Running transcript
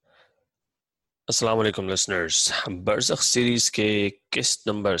السلام علیکم لسنرز، برزخ سیریز کے قسط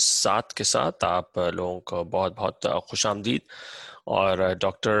نمبر 7 کے ساتھ آپ لوگوں کو بہت بہت خوش آمدید۔ اور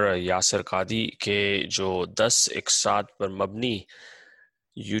ڈاکٹر یاسر قادی کے جو 10 اقساط پر مبنی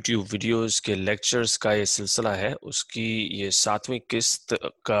یوٹیوب ویڈیوز کے لیکچرز کا یہ سلسلہ ہے، اس کی یہ 7ویں قسط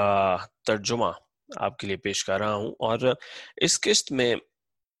کا ترجمہ آپ کے لیے پیش کر رہا ہوں۔ اور اس قسط میں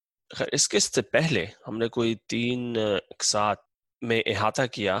اس قسط سے پہلے ہم نے کوئی 3 اقساط میں احاطہ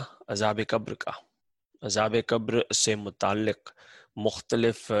کیا عذاب قبر کا، عذاب قبر سے متعلق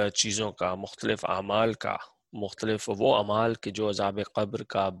مختلف چیزوں کا، مختلف اعمال کا، مختلف وہ اعمال کے جو عذاب قبر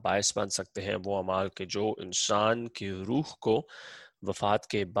کا باعث بن سکتے ہیں، وہ اعمال کے جو انسان کی روح کو وفات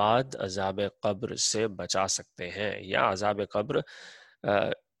کے بعد عذاب قبر سے بچا سکتے ہیں، یا عذاب قبر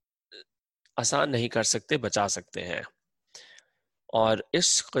آسان نہیں کر سکتے، بچا سکتے ہیں۔ اور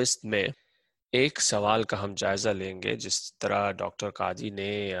اس قسط میں ایک سوال کا ہم جائزہ لیں گے، جس طرح ڈاکٹر قادی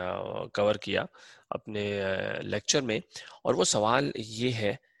نے کور کیا اپنے لیکچر میں، اور وہ سوال یہ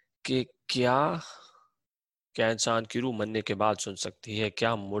ہے کہ کیا انسان کی روح مرنے کے بعد سن سکتی ہے؟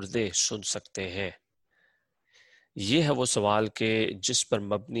 کیا مردے سن سکتے ہیں؟ یہ ہے وہ سوال کہ جس پر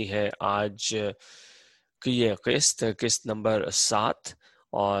مبنی ہے آج کی یہ قسط نمبر 7۔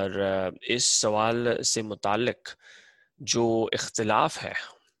 اور اس سوال سے متعلق جو اختلاف ہے،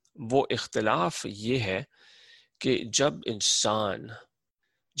 وہ اختلاف یہ ہے کہ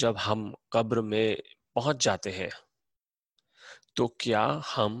جب ہم قبر میں پہنچ جاتے ہیں تو کیا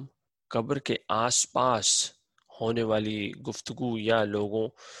ہم قبر کے آس پاس ہونے والی گفتگو یا لوگوں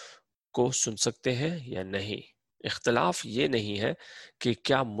کو سن سکتے ہیں یا نہیں؟ اختلاف یہ نہیں ہے کہ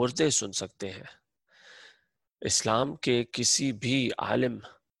کیا مردے سن سکتے ہیں۔ اسلام کے کسی بھی عالم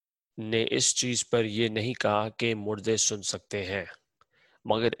نے اس چیز پر یہ نہیں کہا کہ مردے سن سکتے ہیں،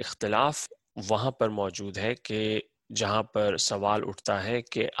 مگر اختلاف وہاں پر موجود ہے کہ جہاں پر سوال اٹھتا ہے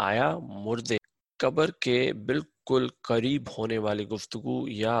کہ آیا مردے قبر کے بالکل قریب ہونے والی گفتگو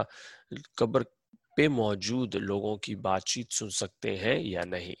یا قبر پہ موجود لوگوں کی بات چیت سن سکتے ہیں یا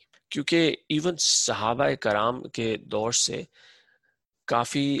نہیں؟ کیونکہ ایون صحابہ کرام کے دور سے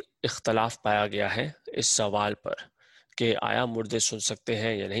کافی اختلاف پایا گیا ہے اس سوال پر کہ آیا مردے سن سکتے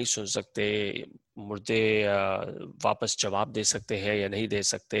ہیں یا نہیں سن سکتے، مردے واپس جواب دے سکتے ہیں یا نہیں دے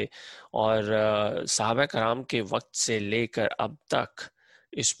سکتے۔ اور صحابہ کرام کے وقت سے لے کر اب تک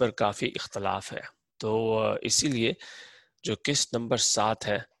اس پر کافی اختلاف ہے۔ تو اسی لیے جو قسط نمبر 7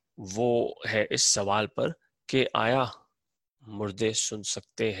 ہے وہ ہے اس سوال پر کہ آیا مردے سن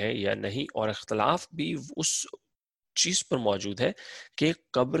سکتے ہیں یا نہیں، اور اختلاف بھی اس چیز پر موجود ہے کہ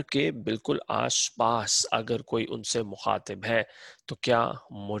قبر کے بالکل آس پاس اگر کوئی ان سے مخاطب ہے تو کیا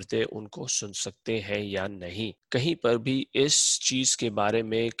مردے ان کو سن سکتے ہیں یا نہیں۔ کہیں پر بھی اس چیز کے بارے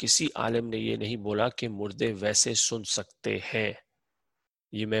میں کسی عالم نے یہ نہیں بولا کہ مردے ویسے سن سکتے ہیں۔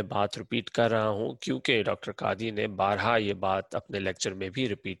 یہ میں بات ریپیٹ کر رہا ہوں کیونکہ ڈاکٹر قادی نے بارہا یہ بات اپنے لیکچر میں بھی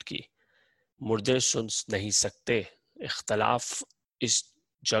ریپیٹ کی، مردے سن نہیں سکتے۔ اختلاف اس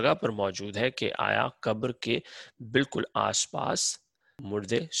جگہ پر موجود ہے کہ آیا قبر کے بالکل آس پاس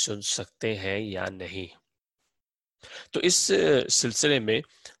مردے سن سکتے ہیں یا نہیں۔ تو اس سلسلے میں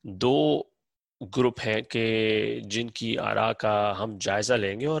 2 گروپ ہیں کہ جن کی آراء کا ہم جائزہ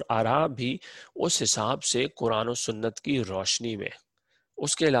لیں گے، اور آراء بھی اس حساب سے قرآن و سنت کی روشنی میں۔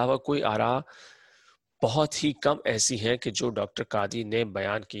 اس کے علاوہ کوئی آراء بہت ہی کم ایسی ہیں کہ جو ڈاکٹر قادی نے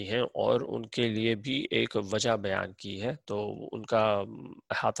بیان کی ہیں، اور ان کے لیے بھی ایک وجہ بیان کی ہے، تو ان کا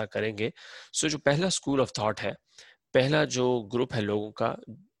احاطہ کریں گے۔ جو پہلا اسکول آف تھاٹ ہے، پہلا جو گروپ ہے لوگوں کا،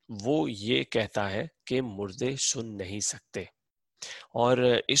 وہ یہ کہتا ہے کہ مردے سن نہیں سکتے۔ اور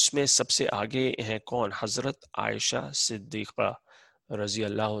اس میں سب سے آگے ہیں کون؟ حضرت عائشہ صدیقہ رضی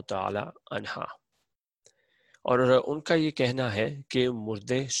اللہ تعالی عنہا، اور ان کا یہ کہنا ہے کہ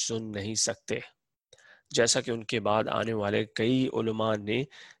مردے سن نہیں سکتے، جیسا کہ ان کے بعد آنے والے کئی علماء نے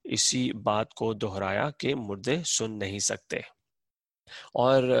اسی بات کو دہرایا کہ مردے سن نہیں سکتے۔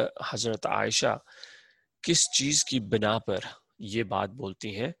 اور حضرت عائشہ کس چیز کی بنا پر یہ بات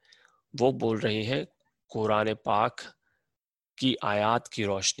بولتی ہیں؟ وہ بول رہی ہیں قرآن پاک کی آیات کی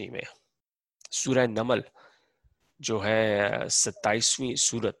روشنی میں۔ سورہ نمل جو ہے 27ویں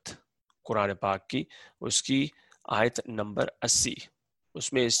سورت قرآن پاک کی، اس کی آیت نمبر 80،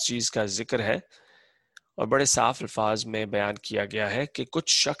 اس میں اس چیز کا ذکر ہے، اور بڑے صاف الفاظ میں بیان کیا گیا ہے کہ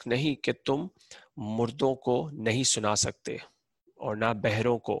کچھ شک نہیں کہ تم مردوں کو نہیں سنا سکتے اور نہ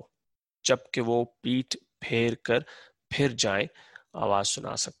بہروں کو، جبکہ وہ پیٹھ پھیر کر پھر جائیں آواز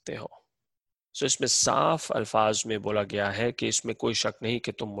سنا سکتے ہو۔ اس میں صاف الفاظ میں بولا گیا ہے کہ اس میں کوئی شک نہیں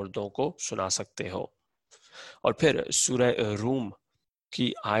کہ تم مردوں کو سنا سکتے ہو۔ اور پھر سورہ روم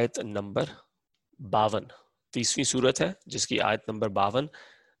کی آیت نمبر 52، 30ویں سورت ہے جس کی آیت نمبر 52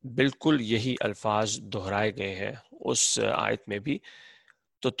 بالکل یہی الفاظ دہرائے گئے ہیں اس آیت میں بھی.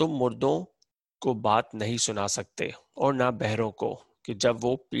 تو تم مردوں کو بات نہیں سنا سکتے اور نہ بہروں کو کہ جب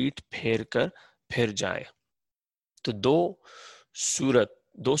وہ پیٹھ پھیر کر پھر جائیں. تو دو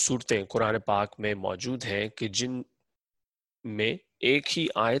صورتیں قرآن پاک میں موجود ہیں کہ جن میں ایک ہی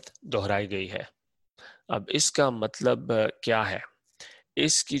آیت دہرائی گئی ہے. اب اس کا مطلب کیا ہے؟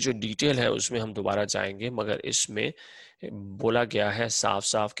 اس کی جو ڈیٹیل ہے اس میں ہم دوبارہ جائیں گے، مگر اس میں بولا گیا ہے صاف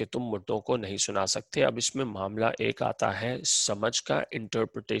صاف کہ تم مردوں کو نہیں سنا سکتے. اب اس میں معاملہ ایک آتا ہے سمجھ کا،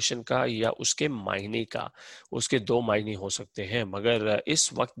 انٹرپریٹیشن کا، یا اس کے معنی کا. اس کے دو معنی ہو سکتے ہیں، مگر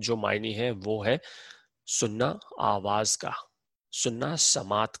اس وقت جو معنی ہے وہ ہے سننا آواز کا، سننا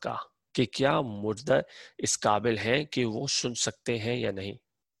سماعت کا، کہ کیا مردہ اس قابل ہیں کہ وہ سن سکتے ہیں یا نہیں.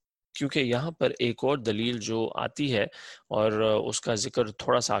 کیونکہ یہاں پر ایک اور دلیل جو آتی ہے، اور اس کا ذکر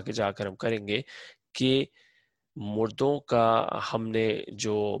تھوڑا سا آگے جا کر ہم کریں گے، کہ مردوں کا ہم نے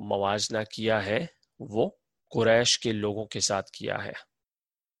جو موازنہ کیا ہے وہ قریش کے لوگوں کے ساتھ کیا ہے،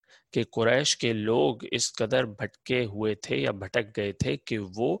 کہ قریش کے لوگ اس قدر بھٹکے ہوئے تھے یا بھٹک گئے تھے کہ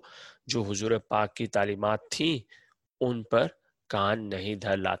وہ جو حضور پاک کی تعلیمات تھیں ان پر کان نہیں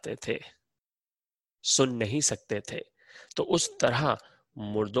دھر لاتے تھے، سن نہیں سکتے تھے. تو اس طرح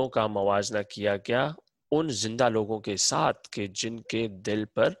مردوں کا موازنہ کیا گیا ان زندہ لوگوں کے ساتھ کہ جن کے دل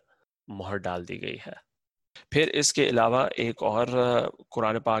پر مہر ڈال دی گئی ہے. پھر اس کے علاوہ ایک اور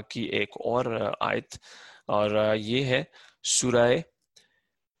قرآن پاک کی ایک اور آیت، اور یہ ہے سورہ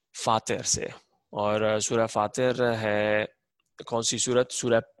فاطر سے. اور سورہ فاطر ہے کون سی سورت؟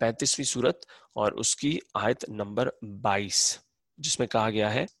 سورہ 35ویں سورت، اور اس کی آیت نمبر 22، جس میں کہا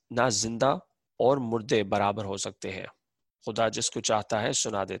گیا ہے نہ زندہ اور مردے برابر ہو سکتے ہیں، خدا جس کو چاہتا ہے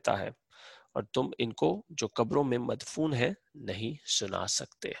سنا دیتا ہے، اور تم ان کو جو قبروں میں مدفون ہے نہیں سنا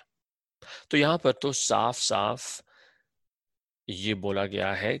سکتے. تو یہاں پر تو صاف صاف یہ بولا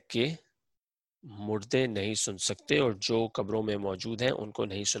گیا ہے کہ مردے نہیں سن سکتے اور جو قبروں میں موجود ہیں ان کو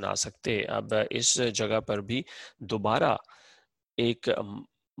نہیں سنا سکتے. اب اس جگہ پر بھی دوبارہ ایک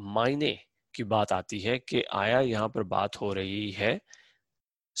معنی کی بات آتی ہے کہ آیا یہاں پر بات ہو رہی ہے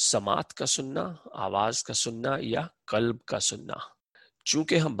سماعت کا سننا، آواز کا سننا، یا قلب کا سننا.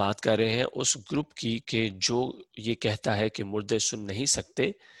 چونکہ ہم بات کر رہے ہیں اس گروپ کی کہ جو یہ کہتا ہے کہ مردے سن نہیں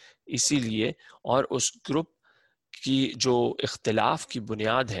سکتے، اسی لیے، اور اس گروپ کی جو اختلاف کی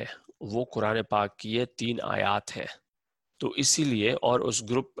بنیاد ہے وہ قرآن پاک کی یہ 3 آیات ہیں. تو اسی لیے، اور اس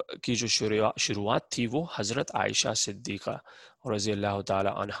گروپ کی جو شروعات تھی وہ حضرت عائشہ صدیقہ رضی اللہ تعالی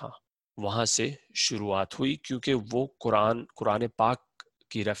عنہا، وہاں سے شروعات ہوئی، کیونکہ وہ قرآن پاک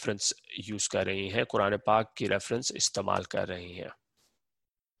کی ریفرنس یوز کر رہی ہیں، قرآن پاک کی ریفرنس استعمال کر رہی ہیں.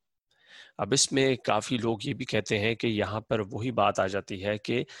 اب اس میں کافی لوگ یہ بھی کہتے ہیں کہ یہاں پر وہی بات آ جاتی ہے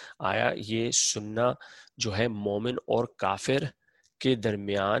کہ آیا یہ سننا جو ہے مومن اور کافر کے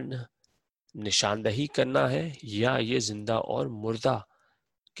درمیان نشاندہی کرنا ہے، یا یہ زندہ اور مردہ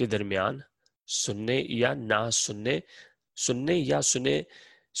کے درمیان سننے یا نہ سننے، سننے یا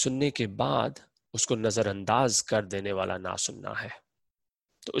سننے کے بعد اس کو نظر انداز کر دینے والا نہ سننا ہے.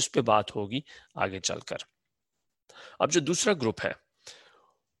 تو اس پہ بات ہوگی آگے چل کر. اب جو دوسرا گروپ ہے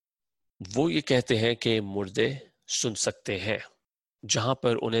وہ یہ کہتے ہیں کہ مردے سن سکتے ہیں، جہاں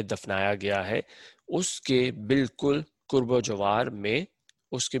پر انہیں دفنایا گیا ہے اس کے بالکل قرب و جوار میں،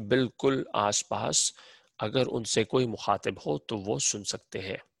 اس کے بالکل آس پاس اگر ان سے کوئی مخاطب ہو تو وہ سن سکتے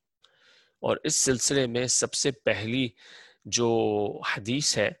ہیں. اور اس سلسلے میں سب سے پہلی جو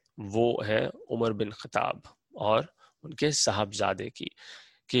حدیث ہے وہ ہے عمر بن خطاب اور ان کے صاحبزادے کی،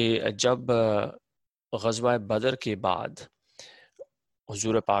 کہ جب غزوہ بدر کے بعد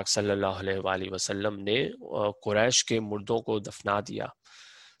حضور پاک صلی اللہ علیہ وآلہ وسلم نے قریش کے مردوں کو دفنا دیا،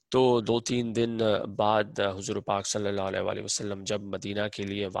 تو 2-3 دن بعد حضور پاک صلی اللہ علیہ وآلہ وسلم جب مدینہ کے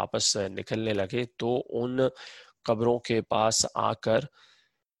لیے واپس نکلنے لگے تو ان قبروں کے پاس آ کر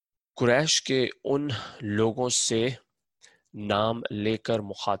قریش کے ان لوگوں سے نام لے کر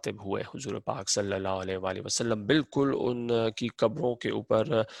مخاطب ہوئے حضور پاک صلی اللہ علیہ وآلہ وسلم، بالکل ان کی قبروں کے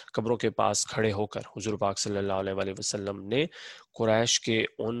اوپر، قبروں کے پاس کھڑے ہو کر حضور پاک صلی اللہ علیہ وآلہ وسلم نے قریش کے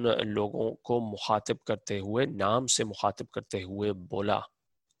ان لوگوں کو مخاطب کرتے ہوئے، نام سے مخاطب کرتے ہوئے بولا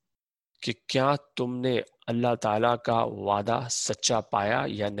کہ کیا تم نے اللہ تعالیٰ کا وعدہ سچا پایا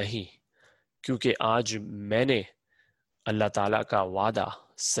یا نہیں؟ کیونکہ آج میں نے اللہ تعالیٰ کا وعدہ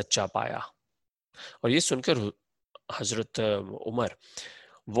سچا پایا. اور یہ سن کر حضرت عمر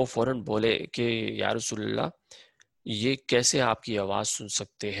وہ فوراً بولے کہ یا رسول اللہ، یہ کیسے آپ کی آواز سن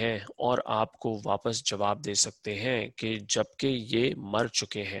سکتے ہیں اور آپ کو واپس جواب دے سکتے ہیں کہ جبکہ یہ مر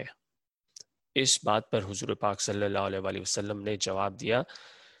چکے ہیں؟ اس بات پر حضور پاک صلی اللہ علیہ وسلم نے جواب دیا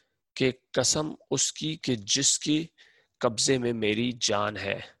کہ قسم اس کی کہ جس کی قبضے میں میری جان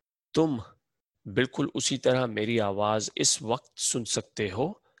ہے، تم بالکل اسی طرح میری آواز اس وقت سن سکتے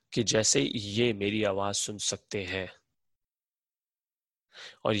ہو کہ جیسے یہ میری آواز سن سکتے ہیں۔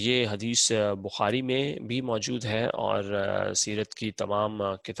 اور یہ حدیث بخاری میں بھی موجود ہے اور سیرت کی تمام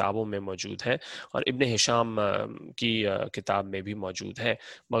کتابوں میں موجود ہے، اور ابن ہشام کی کتاب میں بھی موجود ہے،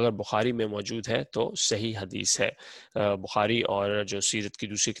 مگر بخاری میں موجود ہے تو صحیح حدیث ہے۔ بخاری اور جو سیرت کی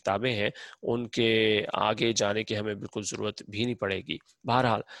دوسری کتابیں ہیں ان کے آگے جانے کی ہمیں بالکل ضرورت بھی نہیں پڑے گی۔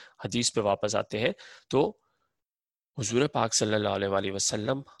 بہرحال حدیث پہ واپس آتے ہیں تو حضور پاک صلی اللہ علیہ وآلہ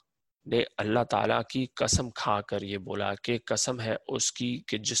وسلم نے اللہ تعالیٰ کی قسم کھا کر یہ بولا کہ قسم ہے اس کی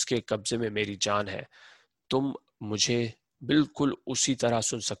کہ جس کے قبضے میں میری جان ہے، تم مجھے بالکل اسی طرح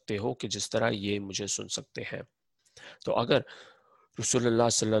سن سکتے ہو کہ جس طرح یہ مجھے سن سکتے ہیں۔ تو اگر رسول اللہ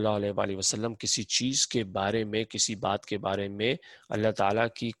صلی اللہ علیہ وآلہ وسلم کسی چیز کے بارے میں، کسی بات کے بارے میں اللہ تعالیٰ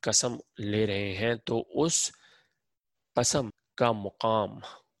کی قسم لے رہے ہیں تو اس قسم کا مقام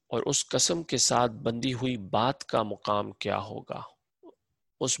اور اس قسم کے ساتھ بندھی ہوئی بات کا مقام کیا ہوگا،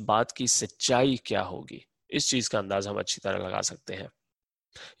 اس بات کی سچائی کیا ہوگی، اس چیز کا انداز ہم اچھی طرح لگا سکتے ہیں۔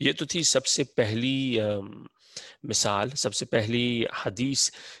 یہ تو تھی سب سے پہلی مثال، سب سے پہلی حدیث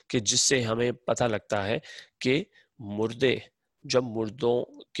کہ جس سے ہمیں پتہ لگتا ہے کہ مردے جب مردوں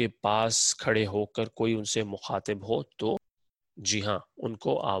کے پاس کھڑے ہو کر کوئی ان سے مخاطب ہو تو جی ہاں ان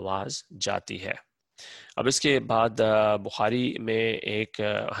کو آواز جاتی ہے۔ اب اس کے بعد بخاری میں ایک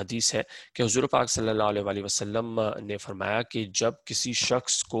حدیث ہے کہ حضور پاک صلی اللہ علیہ وآلہ وسلم نے فرمایا کہ جب کسی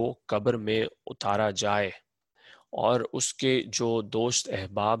شخص کو قبر میں اتارا جائے اور اس کے جو دوست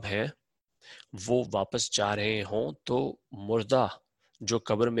احباب ہیں وہ واپس جا رہے ہوں تو مردہ جو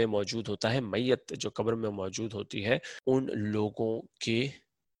قبر میں موجود ہوتا ہے، میت جو قبر میں موجود ہوتی ہے، ان لوگوں کے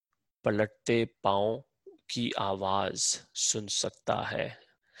پلٹتے پاؤں کی آواز سن سکتا ہے۔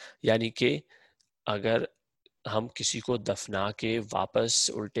 یعنی کہ اگر ہم کسی کو دفنا کے واپس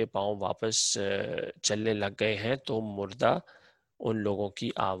الٹے پاؤں واپس چلنے لگ گئے ہیں تو مردہ ان لوگوں کی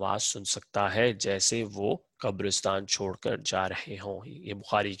آواز سن سکتا ہے جیسے وہ قبرستان چھوڑ کر جا رہے ہوں۔ یہ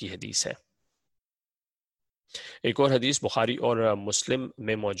بخاری کی حدیث ہے۔ ایک اور حدیث بخاری اور مسلم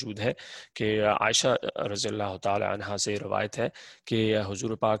میں موجود ہے کہ عائشہ رضی اللہ تعالی عنہا سے روایت ہے کہ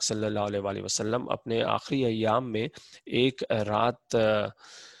حضور پاک صلی اللہ علیہ وآلہ وسلم اپنے آخری ایام میں ایک رات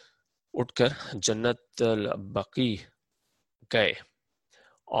اٹھ کر جنت البقیع گئے،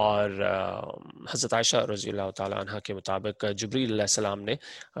 اور حضرت عائشہ رضی اللہ تعالی عنہ کے مطابق جبریل علیہ السلام نے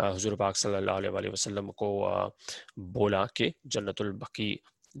حضور پاک صلی اللہ علیہ وآلہ وسلم کو بولا کہ جنت البقیع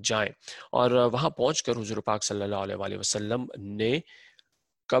جائیں، اور وہاں پہنچ کر حضور پاک صلی اللہ علیہ وآلہ وسلم نے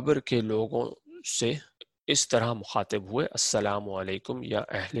قبر کے لوگوں سے اس طرح مخاطب ہوئے: السلام علیکم یا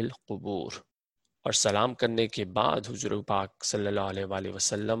اہل القبور، اور سلام کرنے کے بعد حضور پاک صلی اللہ علیہ وآلہ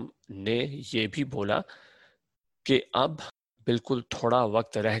وسلم نے یہ بھی بولا کہ اب بالکل تھوڑا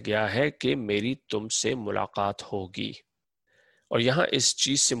وقت رہ گیا ہے کہ میری تم سے ملاقات ہوگی۔ اور یہاں اس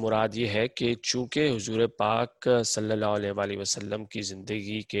چیز سے مراد یہ ہے کہ چونکہ حضور پاک صلی اللہ علیہ وآلہ وسلم کی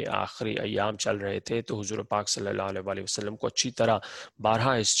زندگی کے آخری ایام چل رہے تھے تو حضور پاک صلی اللہ علیہ وآلہ وسلم کو اچھی طرح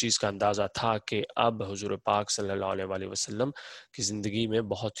بارہا اس چیز کا اندازہ تھا کہ اب حضور پاک صلی اللہ علیہ وآلہ وسلم کی زندگی میں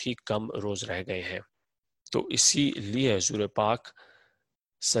بہت ہی کم روز رہ گئے ہیں، تو اسی لیے حضور پاک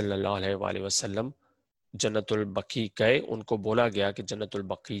صلی اللہ علیہ وآلہ وسلم جنت البقیع گئے، ان کو بولا گیا کہ جنت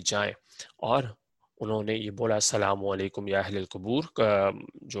البقیع جائیں، اور انہوں نے یہ بولا: السلام علیکم یا اہل القبور،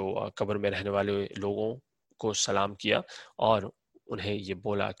 جو قبر میں رہنے والے لوگوں کو سلام کیا، اور انہیں یہ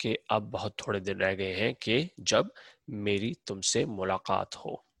بولا کہ اب بہت تھوڑے دن رہ گئے ہیں کہ جب میری تم سے ملاقات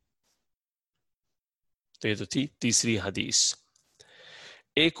ہو۔ تو یہ تو تھی تیسری حدیث۔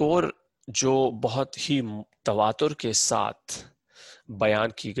 ایک اور جو بہت ہی تواتر کے ساتھ بیان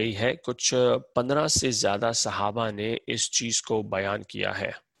کی گئی ہے، کچھ 15 سے زیادہ صحابہ نے اس چیز کو بیان کیا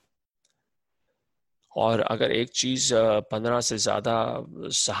ہے، اور اگر ایک چیز 15 سے زیادہ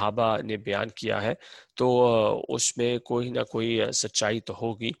صحابہ نے بیان کیا ہے تو اس میں کوئی نہ کوئی سچائی تو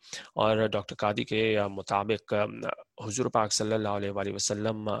ہوگی، اور ڈاکٹر قادی کے مطابق حضور پاک صلی اللہ علیہ وآلہ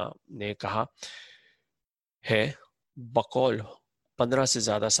وسلم نے کہا ہے بقول 15 سے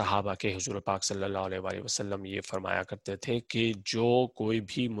زیادہ صحابہ کے حضور پاک صلی اللہ علیہ وآلہ وسلم یہ فرمایا کرتے تھے کہ جو کوئی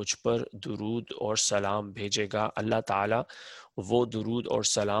بھی مجھ پر درود اور سلام بھیجے گا اللہ تعالیٰ وہ درود اور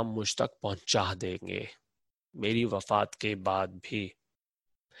سلام مجھ تک پہنچا دیں گے میری وفات کے بعد بھی۔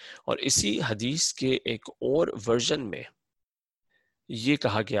 اور اسی حدیث کے ایک اور ورژن میں یہ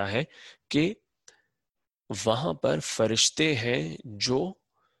کہا گیا ہے کہ وہاں پر فرشتے ہیں جو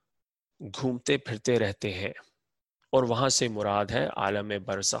گھومتے پھرتے رہتے ہیں، اور وہاں سے مراد ہے عالم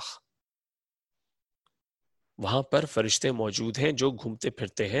برزخ۔ وہاں پر فرشتے موجود ہیں جو گھومتے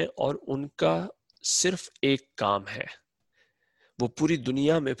پھرتے ہیں اور ان کا صرف ایک کام ہے وہ پوری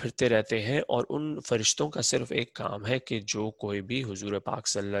دنیا میں پھرتے رہتے ہیں، اور ان فرشتوں کا صرف ایک کام ہے کہ جو کوئی بھی حضور پاک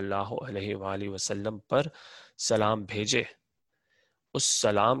صلی اللہ علیہ وآلہ وسلم پر سلام بھیجے، اس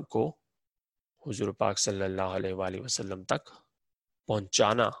سلام کو حضور پاک صلی اللہ علیہ وآلہ وسلم تک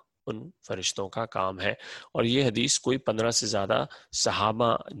پہنچانا ان فرشتوں کا کام ہے۔ اور یہ حدیث کوئی 15 سے زیادہ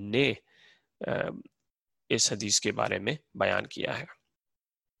صحابہ نے اس حدیث کے بارے میں بیان کیا ہے۔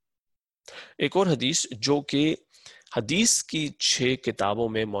 ایک اور حدیث جو کہ حدیث کی 6 کتابوں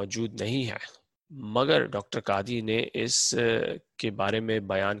میں موجود نہیں ہے، مگر ڈاکٹر قادی نے اس کے بارے میں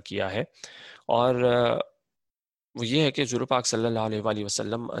بیان کیا ہے، اور وہ یہ ہے کہ حضور پاک صلی اللہ علیہ وآلہ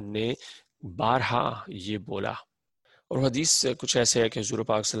وسلم نے بارہا یہ بولا، اور حدیث کچھ ایسے ہے کہ حضور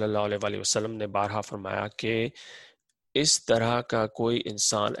پاک صلی اللہ علیہ وآلہ وسلم نے بارہا فرمایا کہ اس طرح کا کوئی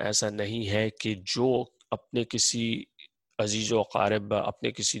انسان ایسا نہیں ہے کہ جو اپنے کسی عزیز و قارب،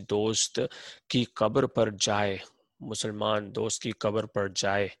 اپنے کسی دوست کی قبر پر جائے، مسلمان دوست کی قبر پر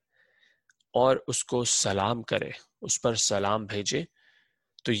جائے اور اس کو سلام کرے، اس پر سلام بھیجے،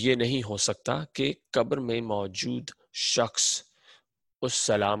 تو یہ نہیں ہو سکتا کہ قبر میں موجود شخص اس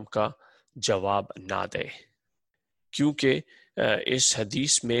سلام کا جواب نہ دے، کیونکہ اس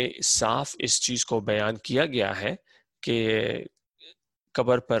حدیث میں صاف اس چیز کو بیان کیا گیا ہے کہ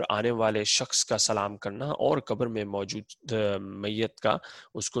قبر پر آنے والے شخص کا سلام کرنا اور قبر میں موجود میت کا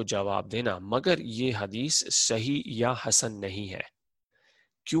اس کو جواب دینا، مگر یہ حدیث صحیح یا حسن نہیں ہے،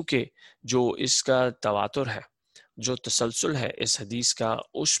 کیونکہ جو اس کا تواتر ہے، جو تسلسل ہے اس حدیث کا،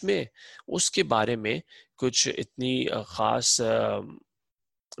 اس میں اس کے بارے میں کچھ اتنی خاص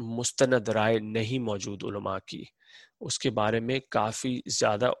مستند رائے نہیں موجود علماء کی، اس کے بارے میں کافی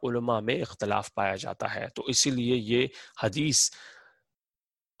زیادہ علماء میں اختلاف پایا جاتا ہے، تو اسی لیے یہ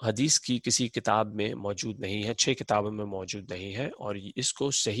حدیث کی کسی کتاب میں موجود نہیں ہے، 6 کتابوں میں موجود نہیں ہے، اور اس کو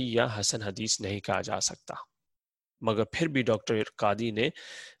صحیح یا حسن حدیث نہیں کہا جا سکتا، مگر پھر بھی ڈاکٹر قادی نے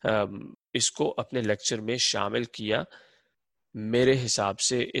اس کو اپنے لیکچر میں شامل کیا، میرے حساب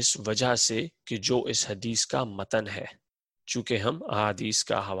سے اس وجہ سے کہ جو اس حدیث کا متن ہے، چونکہ ہم احادیث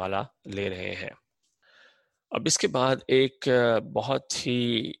کا حوالہ لے رہے ہیں۔ اب اس کے بعد ایک بہت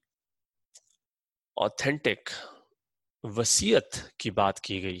ہی اوتھینٹک وصیت کی بات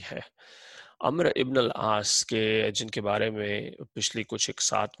کی گئی ہے عمرو ابن العاص کے، جن کے بارے میں پچھلی کچھ ایک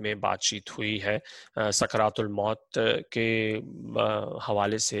ساتھ میں بات چیت ہوئی ہے، سکرات الموت کے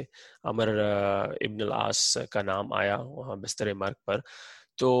حوالے سے عمرو ابن العاص کا نام آیا وہاں بستر مرگ پر،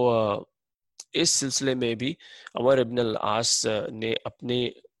 تو اس سلسلے میں بھی عمرو ابن العاص نے اپنے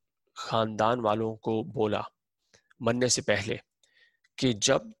خاندان والوں کو بولا مرنے سے پہلے کہ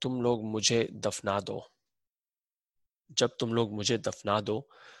جب تم لوگ مجھے دفنا دو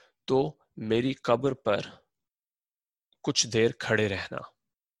تو میری قبر پر کچھ دیر کھڑے رہنا،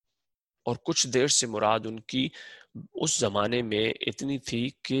 اور کچھ دیر سے مراد ان کی اس زمانے میں اتنی تھی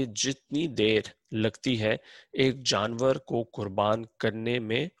کہ جتنی دیر لگتی ہے ایک جانور کو قربان کرنے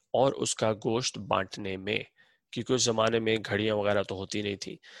میں اور اس کا گوشت بانٹنے میں، کیونکہ اس زمانے میں گھڑیاں وغیرہ تو ہوتی نہیں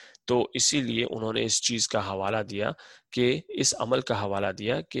تھی، تو اسی لیے انہوں نے اس چیز کا حوالہ دیا، کہ اس عمل کا حوالہ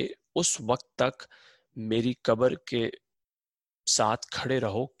دیا کہ اس وقت تک میری قبر کے ساتھ کھڑے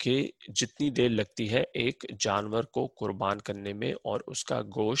رہو کہ جتنی دیر لگتی ہے ایک جانور کو قربان کرنے میں اور اس کا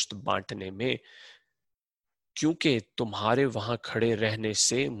گوشت بانٹنے میں، کیونکہ تمہارے وہاں کھڑے رہنے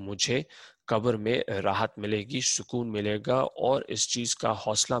سے مجھے قبر میں راحت ملے گی، سکون ملے گا، اور اس چیز کا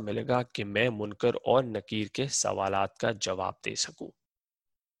حوصلہ ملے گا کہ میں منکر اور نکیر کے سوالات کا جواب دے سکوں۔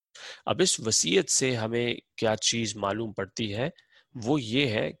 اب اس وصیت سے ہمیں کیا چیز معلوم پڑتی ہے، وہ یہ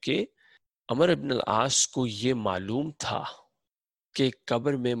ہے کہ عمرو ابن العاص کو یہ معلوم تھا کہ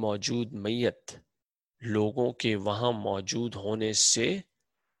قبر میں موجود میت لوگوں کے وہاں موجود ہونے سے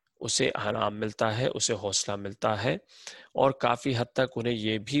اسے آرام ملتا ہے، اسے حوصلہ ملتا ہے، اور کافی حد تک انہیں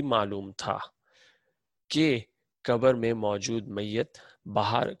یہ بھی معلوم تھا کہ قبر میں موجود میت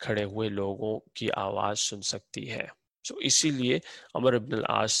باہر کھڑے ہوئے لوگوں کی آواز سن سکتی ہے، تو اسی لیے عمرو ابن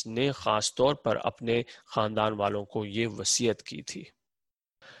العاص نے خاص طور پر اپنے خاندان والوں کو یہ وصیت کی تھی۔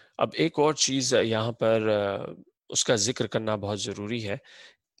 اب ایک اور چیز یہاں پر اس کا ذکر کرنا بہت ضروری ہے،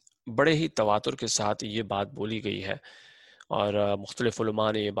 بڑے ہی تواتر کے ساتھ یہ بات بولی گئی ہے، اور مختلف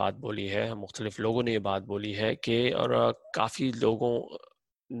علماء نے یہ بات بولی ہے، مختلف لوگوں نے یہ بات بولی ہے کہ، اور کافی لوگوں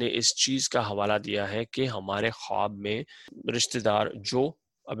نے اس چیز کا حوالہ دیا ہے کہ ہمارے خواب میں رشتہ دار جو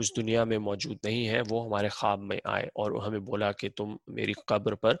اب اس دنیا میں موجود نہیں ہے وہ ہمارے خواب میں آئے اور ہمیں بولا کہ تم میری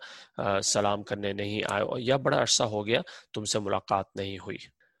قبر پر سلام کرنے نہیں آئے، یا بڑا عرصہ ہو گیا تم سے ملاقات نہیں ہوئی،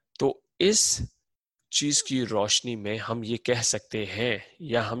 تو اس چیز کی روشنی میں ہم یہ کہہ سکتے ہیں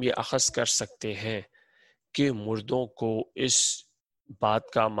یا ہم یہ اخذ کر سکتے ہیں کہ مردوں کو اس بات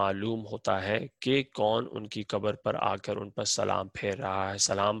کا معلوم ہوتا ہے کہ کون ان کی قبر پر آ کر ان پر سلام پھیر رہا ہے،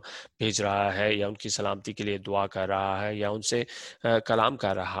 سلام بھیج رہا ہے، یا ان کی سلامتی کے لیے دعا کر رہا ہے، یا ان سے کلام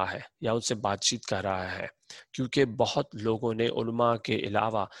کر رہا ہے، یا ان سے بات چیت کر رہا ہے۔ کیونکہ بہت لوگوں نے، علماء کے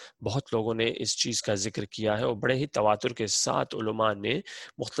علاوہ بہت لوگوں نے اس چیز کا ذکر کیا ہے، اور بڑے ہی تواتر کے ساتھ علماء نے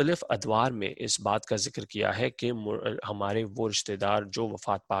مختلف ادوار میں اس بات کا ذکر کیا ہے کہ ہمارے وہ رشتہ دار جو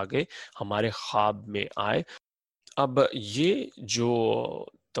وفات پا گئے ہمارے خواب میں آئے۔ اب یہ جو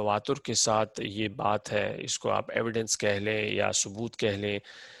تواتر کے ساتھ یہ بات ہے، اس کو آپ ایویڈنس کہہ لیں یا ثبوت کہہ لیں،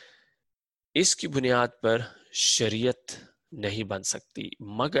 اس کی بنیاد پر شریعت نہیں بن سکتی،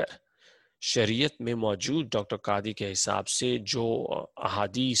 مگر شریعت میں موجود ڈاکٹر قادی کے حساب سے جو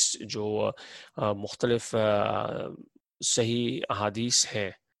احادیث، جو مختلف صحیح احادیث ہیں،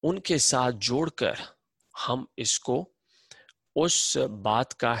 ان کے ساتھ جوڑ کر ہم اس کو اس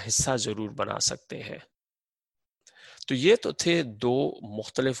بات کا حصہ ضرور بنا سکتے ہیں۔ تو یہ تو تھے دو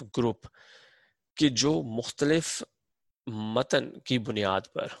مختلف گروپ کہ جو مختلف متن کی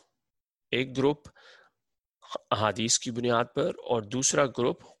بنیاد پر، ایک گروپ احادیث کی بنیاد پر اور دوسرا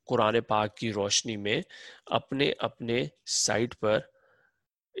گروپ قرآن پاک کی روشنی میں اپنے اپنے سائٹ پر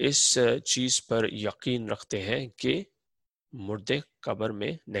اس چیز پر یقین رکھتے ہیں کہ مردے قبر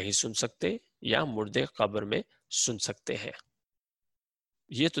میں نہیں سن سکتے یا مردے قبر میں سن سکتے ہیں۔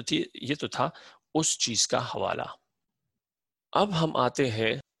 یہ تو تھا اس چیز کا حوالہ۔ اب ہم آتے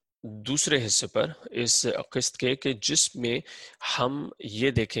ہیں دوسرے حصے پر اس قسط کے، کہ جس میں ہم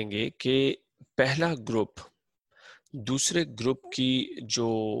یہ دیکھیں گے کہ پہلا گروپ دوسرے گروپ کی جو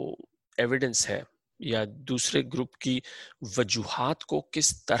ایویڈنس ہے یا دوسرے گروپ کی وجوہات کو کس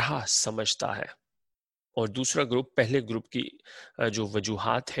طرح سمجھتا ہے، اور دوسرا گروپ پہلے گروپ کی جو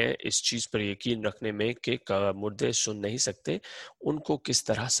وجوہات ہیں اس چیز پر یقین رکھنے میں کہ مردے سن نہیں سکتے، ان کو کس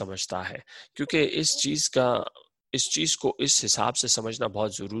طرح سمجھتا ہے۔ کیونکہ اس چیز کو اس حساب سے سمجھنا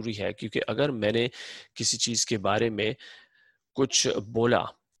بہت ضروری ہے، کیونکہ اگر میں نے کسی چیز کے بارے میں کچھ بولا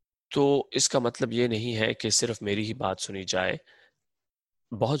تو اس کا مطلب یہ نہیں ہے کہ صرف میری ہی بات سنی جائے۔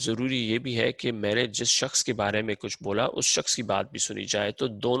 بہت ضروری یہ بھی ہے کہ میں نے جس شخص کے بارے میں کچھ بولا اس شخص کی بات بھی سنی جائے۔ تو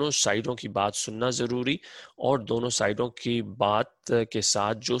دونوں سائڈوں کی بات سننا ضروری، اور دونوں سائڈوں کی بات کے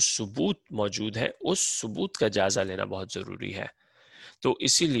ساتھ جو ثبوت موجود ہے اس ثبوت کا جائزہ لینا بہت ضروری ہے۔ تو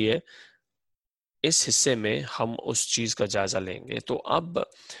اسی لیے اس حصے میں ہم اس چیز کا جائزہ لیں گے۔ تو اب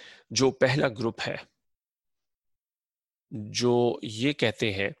جو پہلا گروپ ہے جو یہ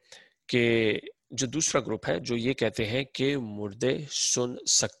کہتے ہیں کہ جو دوسرا گروپ ہے جو یہ کہتے ہیں کہ مردے سن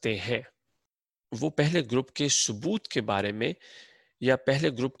سکتے ہیں، وہ پہلے گروپ کے ثبوت کے بارے میں یا پہلے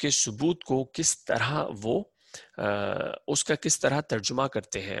گروپ کے ثبوت کو کس طرح وہ اس کا کس طرح ترجمہ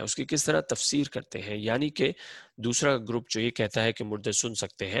کرتے ہیں، اس کی کس طرح تفسیر کرتے ہیں۔ یعنی کہ دوسرا گروپ جو یہ کہتا ہے کہ مردے سن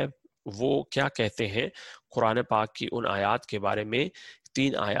سکتے ہیں، وہ کیا کہتے ہیں قرآن پاک کی ان آیات کے بارے میں،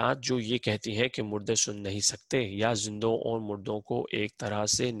 3 آیات جو یہ کہتی ہیں کہ مردے سن نہیں سکتے، یا زندوں اور مردوں کو ایک طرح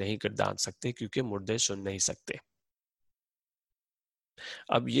سے نہیں گردان سکتے کیونکہ مردے سن نہیں سکتے۔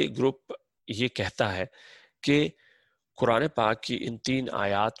 اب یہ گروپ یہ کہتا ہے کہ قرآن پاک کی ان 3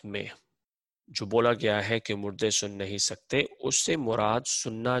 آیات میں جو بولا گیا ہے کہ مردے سن نہیں سکتے، اس سے مراد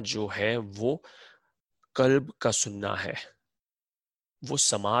سننا جو ہے وہ قلب کا سننا ہے، وہ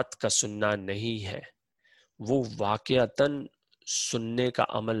سماعت کا سننا نہیں ہے، وہ واقعتاً سننے کا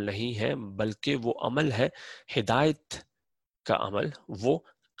عمل نہیں ہے، بلکہ وہ عمل ہے ہدایت کا عمل، وہ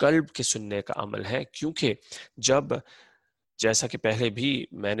قلب کے سننے کا عمل ہے۔ کیونکہ جیسا کہ پہلے بھی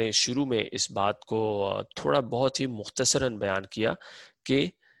میں نے شروع میں اس بات کو تھوڑا بہت ہی مختصراً بیان کیا کہ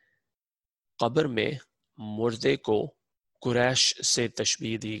قبر میں مردے کو قریش سے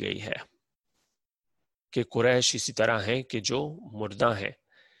تشبیہ دی گئی ہے، کہ قریش اسی طرح ہیں کہ جو مردہ ہیں،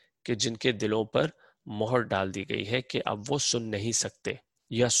 کہ جن کے دلوں پر مہر ڈال دی گئی ہے کہ اب وہ سن نہیں سکتے،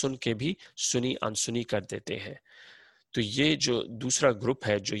 یا سن کے بھی سنی انسنی کر دیتے ہیں۔ تو یہ جو دوسرا گروپ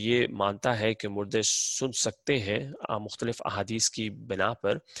ہے جو یہ مانتا ہے کہ مردے سن سکتے ہیں مختلف احادیث کی بنا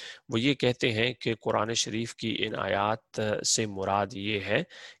پر، وہ یہ کہتے ہیں کہ قرآن شریف کی ان آیات سے مراد یہ ہے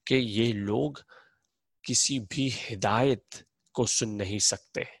کہ یہ لوگ کسی بھی ہدایت کو سن نہیں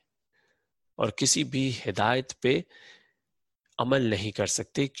سکتے اور کسی بھی ہدایت پہ عمل نہیں کر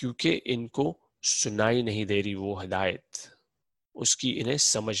سکتے، کیونکہ ان کو سنائی نہیں دے رہی وہ ہدایت، اس کی انہیں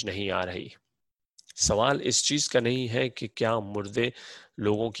سمجھ نہیں آ رہی۔ سوال اس چیز کا نہیں ہے کہ کیا مردے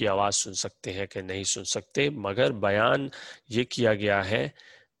لوگوں کی آواز سن سکتے ہیں کہ نہیں سن سکتے، مگر بیان یہ کیا گیا ہے،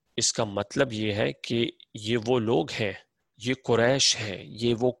 اس کا مطلب یہ ہے کہ یہ وہ لوگ ہیں، یہ قریش ہیں،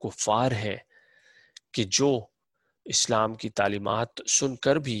 یہ وہ کفار ہیں کہ جو اسلام کی تعلیمات سن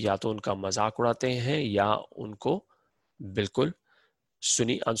کر بھی یا تو ان کا مذاق اڑاتے ہیں یا ان کو بالکل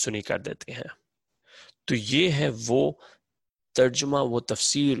سنی انسنی کر دیتے ہیں۔ تو یہ ہے وہ ترجمہ و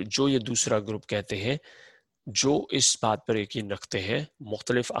تفسیر جو یہ دوسرا گروپ کہتے ہیں، جو اس بات پر یقین رکھتے ہیں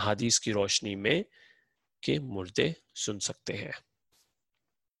مختلف احادیث کی روشنی میں کہ مردے سن سکتے ہیں۔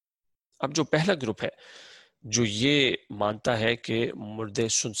 اب جو پہلا گروپ ہے جو یہ مانتا ہے کہ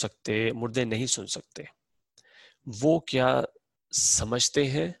مردے نہیں سن سکتے، وہ کیا سمجھتے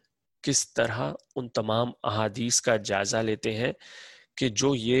ہیں، کس طرح ان تمام احادیث کا جائزہ لیتے ہیں کہ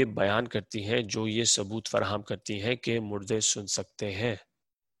جو یہ بیان کرتی ہیں، جو یہ ثبوت فراہم کرتی ہیں کہ مردے سن سکتے ہیں۔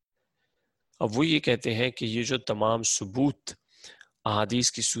 اب وہ یہ کہتے ہیں کہ یہ جو تمام ثبوت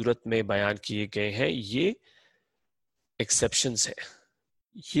احادیث کی صورت میں بیان کیے گئے ہیں، یہ ایکسیپشنز ہیں،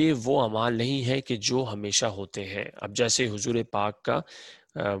 یہ وہ اعمال نہیں ہے کہ جو ہمیشہ ہوتے ہیں۔ اب جیسے حضور پاک کا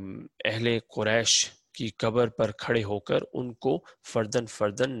اہل قریش کی قبر پر کھڑے ہو کر ان کو فردن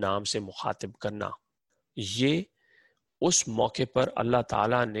فردن نام سے مخاطب کرنا، یہ اس موقع پر اللہ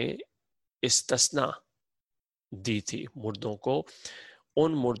تعالیٰ نے استثناء دی تھی مردوں کو،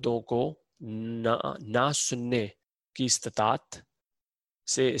 ان مردوں کو نہ سننے کی استطاعت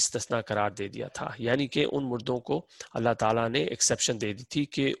سے استثناء قرار دے دیا تھا، یعنی کہ ان مردوں کو اللہ تعالیٰ نے ایکسیپشن دے دی تھی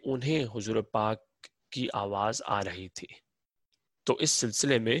کہ انہیں حضور پاک کی آواز آ رہی تھی۔ تو اس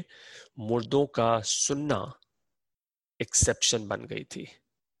سلسلے میں مردوں کا سننا ایکسیپشن بن گئی تھی۔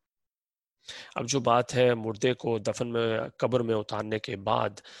 اب جو بات ہے مردے کو دفن میں قبر میں اتارنے کے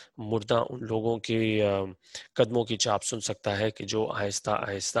بعد مردہ ان لوگوں کی قدموں کی چاپ سن سکتا ہے کہ جو آہستہ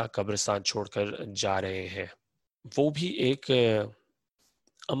آہستہ قبرستان چھوڑ کر جا رہے ہیں، وہ بھی ایک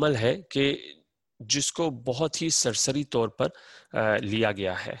عمل ہے کہ جس کو بہت ہی سرسری طور پر لیا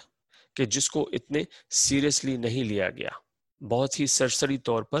گیا ہے، کہ جس کو اتنے سیریسلی نہیں لیا گیا، بہت ہی سرسری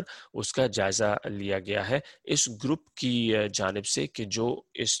طور پر اس کا جائزہ لیا گیا ہے اس گروپ کی جانب سے کہ جو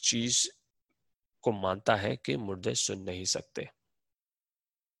اس چیز کو مانتا ہے کہ مردے سن نہیں سکتے۔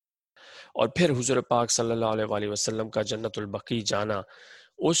 اور پھر حضور پاک صلی اللہ علیہ وآلہ وسلم کا جنت البقیع جانا،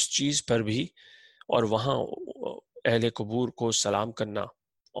 اس چیز پر بھی، اور وہاں اہل قبور کو سلام کرنا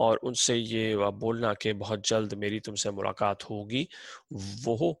اور ان سے یہ بولنا کہ بہت جلد میری تم سے ملاقات ہوگی،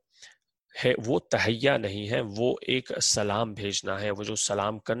 وہ تحیہ نہیں ہے، وہ ایک سلام بھیجنا ہے۔ وہ جو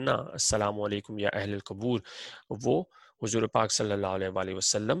سلام کرنا، السلام علیکم یا اہل القبور، وہ حضور پاک صلی اللہ علیہ وآلہ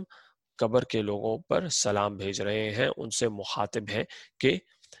وسلم قبر کے لوگوں پر سلام بھیج رہے ہیں، ان سے مخاطب ہیں کہ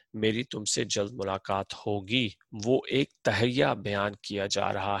میری تم سے جلد ملاقات ہوگی۔ وہ ایک تحیہ بیان کیا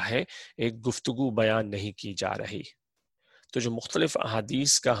جا رہا ہے، ایک گفتگو بیان نہیں کی جا رہی۔ تو جو مختلف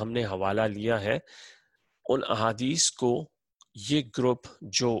احادیث کا ہم نے حوالہ لیا ہے، ان احادیث کو یہ گروپ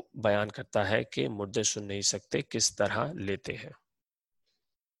جو بیان کرتا ہے کہ مردے سن نہیں سکتے کس طرح لیتے ہیں۔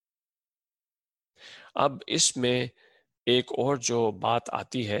 اب اس میں ایک اور جو بات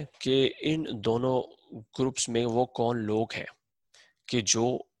آتی ہے کہ ان دونوں گروپس میں وہ کون لوگ ہیں کہ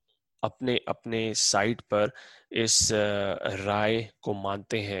جو اپنے اپنے سائٹ پر اس رائے کو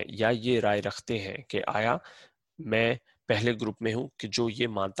مانتے ہیں یا یہ رائے رکھتے ہیں کہ آیا میں پہلے گروپ میں ہوں کہ جو یہ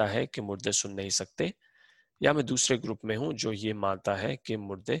مانتا ہے کہ مردے سن نہیں سکتے، یا میں دوسرے گروپ میں ہوں جو یہ مانتا ہے کہ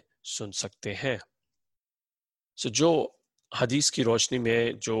مردے سن سکتے ہیں۔ جو حدیث کی روشنی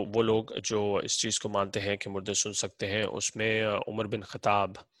میں جو وہ لوگ جو اس چیز کو مانتے ہیں کہ مردے سن سکتے ہیں، اس میں عمر بن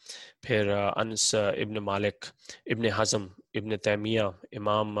خطاب، پھر انس ابن مالک، ابن حزم، ابن تیمیہ،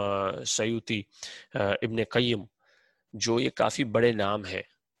 امام سیوطی، ابن قیم، جو یہ کافی بڑے نام ہیں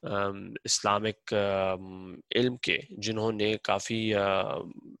اسلامک علم کے، جنہوں نے کافی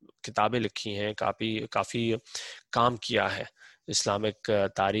کتابیں لکھی ہیں، کافی کام کیا ہے اسلامک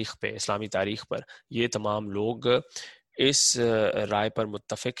تاریخ پہ، اسلامی تاریخ پر، یہ تمام لوگ اس رائے پر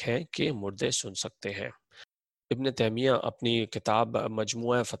متفق ہیں کہ مردے سن سکتے ہیں۔ ابن تیمیہ اپنی کتاب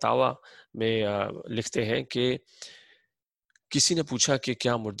مجموعہ فتاوی میں لکھتے ہیں کہ کسی نے پوچھا کہ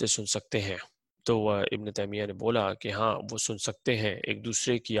کیا مردے سن سکتے ہیں، تو ابن تیمیہ نے بولا کہ ہاں وہ سن سکتے ہیں ایک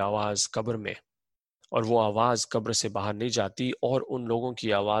دوسرے کی آواز قبر میں، اور وہ آواز قبر سے باہر نہیں جاتی، اور ان لوگوں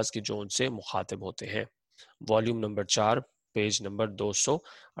کی آواز کی جو ان سے مخاطب ہوتے ہیں، والیوم نمبر 4 پیج نمبر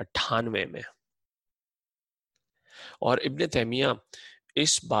 298 میں۔ اور ابن تیمیہ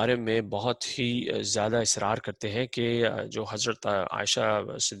اس بارے میں بہت ہی زیادہ اصرار کرتے ہیں کہ جو حضرت عائشہ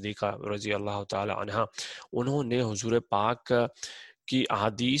صدیقہ رضی اللہ تعالی عنہا، انہوں نے حضور پاک کی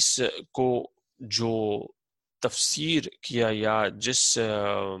احادیث کو جو تفسیر کیا یا جس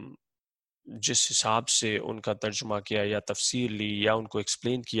حساب سے ان کا ترجمہ کیا یا تفسیر لی یا ان کو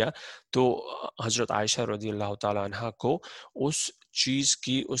ایکسپلین کیا، تو حضرت عائشہ رضی اللہ تعالی عنہ کو اس چیز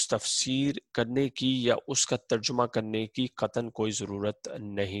کی، اس تفسیر کرنے کی یا اس کا ترجمہ کرنے کی قطعاً کوئی ضرورت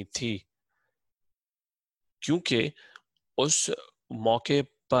نہیں تھی، کیونکہ اس موقع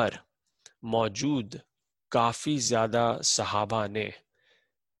پر موجود کافی زیادہ صحابہ نے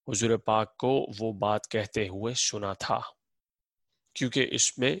حضور پاک کو وہ بات کہتے ہوئے سنا تھا۔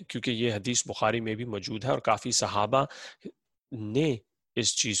 کیونکہ یہ حدیث بخاری میں بھی موجود ہے اور کافی صحابہ نے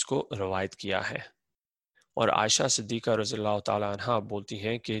اس چیز کو روایت کیا ہے۔ اور عائشہ صدیقہ رضی اللہ تعالیٰ عنہ بولتی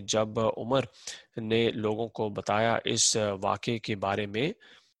ہیں کہ جب عمر نے لوگوں کو بتایا اس واقعے کے بارے میں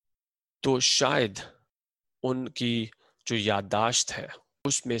تو شاید ان کی جو یادداشت ہے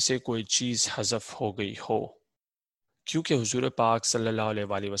اس میں سے کوئی چیز حذف ہو گئی ہو، کیونکہ حضور پاک صلی اللہ علیہ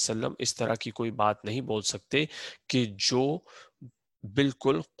وآلہ وسلم اس طرح کی کوئی بات نہیں بول سکتے کہ جو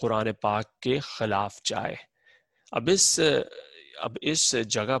بالکل قرآن پاک کے خلاف جائے۔ اب اس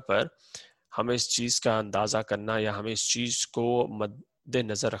جگہ پر ہمیں اس چیز کا اندازہ کرنا یا ہمیں اس چیز کو مد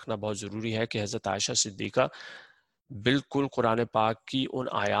نظر رکھنا بہت ضروری ہے کہ حضرت عائشہ صدیقہ بالکل قرآن پاک کی ان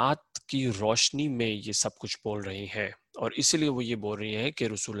آیات کی روشنی میں یہ سب کچھ بول رہی ہیں، اور اسی لیے وہ یہ بول رہی ہیں کہ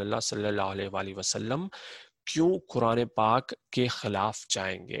رسول اللہ صلی اللہ علیہ وآلہ وسلم کیوں قرآن پاک کے خلاف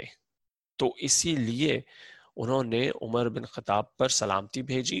جائیں گے۔ تو اسی لیے انہوں نے عمر بن خطاب پر سلامتی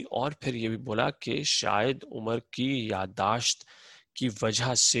بھیجی اور پھر یہ بھی بولا کہ شاید عمر کی یادداشت کی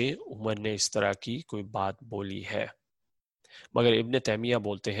وجہ سے عمر نے اس طرح کی کوئی بات بولی ہے۔ مگر ابن تیمیہ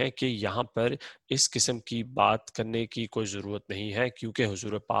بولتے ہیں کہ یہاں پر اس قسم کی بات کرنے کی کوئی ضرورت نہیں ہے، کیونکہ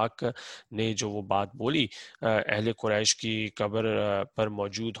حضور پاک نے جو وہ بات بولی اہل قریش کی قبر پر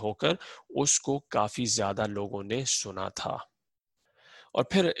موجود ہو کر اس کو کافی زیادہ لوگوں نے سنا تھا۔ اور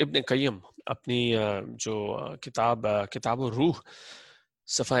پھر ابن قیم اپنی جو کتاب الروح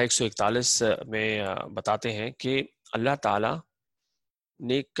صفحہ 141 میں بتاتے ہیں کہ اللہ تعالی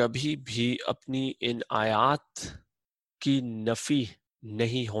نے کبھی بھی اپنی ان آیات کی نفی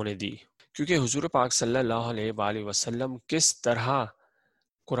نہیں ہونے دی، کیونکہ حضور پاک صلی اللہ علیہ وآلہ وسلم کس طرح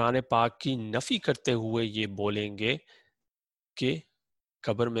قرآن پاک کی نفی کرتے ہوئے یہ بولیں گے کہ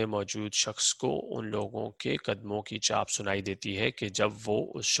قبر میں موجود شخص کو ان لوگوں کے قدموں کی چاپ سنائی دیتی ہے کہ جب وہ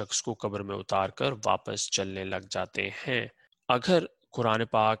اس شخص کو قبر میں اتار کر واپس چلنے لگ جاتے ہیں۔ اگر قرآن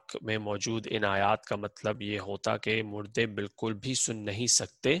پاک میں موجود ان آیات کا مطلب یہ ہوتا کہ مردے بالکل بھی سن نہیں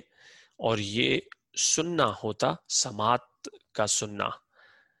سکتے، اور یہ سننا ہوتا سماعت کا سننا،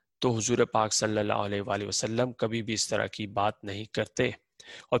 تو حضور پاک صلی اللہ علیہ وآلہ وسلم کبھی بھی اس طرح کی بات نہیں کرتے۔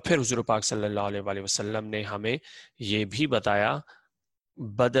 اور پھر حضور پاک صلی اللہ علیہ وآلہ وسلم نے ہمیں یہ بھی بتایا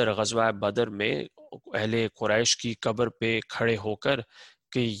غزوہ بدر میں اہل قریش کی قبر پہ کھڑے ہو کر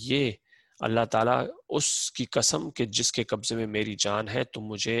کہ یہ اللہ تعالیٰ اس کی قسم کہ جس کے قبضے میں میری جان ہے تم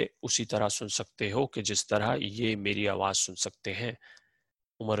مجھے اسی طرح سن سکتے ہو کہ جس طرح یہ میری آواز سن سکتے ہیں،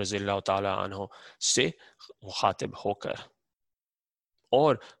 عمر رضی اللہ تعالیٰ عنہ سے مخاطب ہو کر۔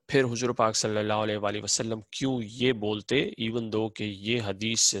 اور پھر حضور پاک صلی اللہ علیہ وآلہ وسلم کیوں یہ بولتے، ایون دو کہ یہ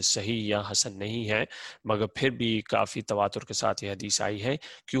حدیث صحیح یا حسن نہیں ہے، مگر پھر بھی کافی تواتر کے ساتھ یہ حدیث آئی ہے،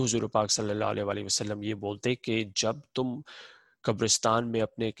 کیوں حضور پاک صلی اللہ علیہ وآلہ وسلم یہ بولتے کہ جب تم قبرستان میں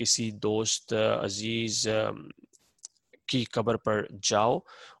اپنے کسی دوست عزیز کی قبر پر جاؤ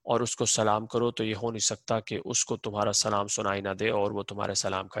اور اس کو سلام کرو تو یہ ہو نہیں سکتا کہ اس کو تمہارا سلام سنائی نہ دے اور وہ تمہارے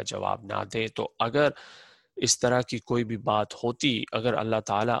سلام کا جواب نہ دے۔ تو اگر اس طرح کی کوئی بھی بات ہوتی، اگر اللہ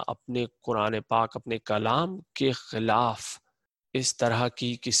تعالیٰ اپنے قرآن پاک اپنے کلام کے خلاف اس طرح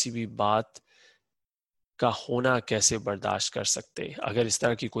کی کسی بھی بات کا ہونا کیسے برداشت کر سکتے؟ اگر اس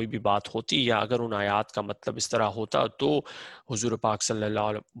طرح کی کوئی بھی بات ہوتی یا اگر ان آیات کا مطلب اس طرح ہوتا تو حضور پاک صلی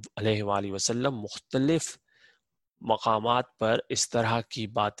اللہ علیہ وآلہ وسلم مختلف مقامات پر اس طرح کی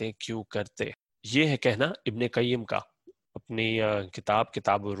باتیں کیوں کرتے؟ یہ ہے کہنا ابن قیم کا اپنی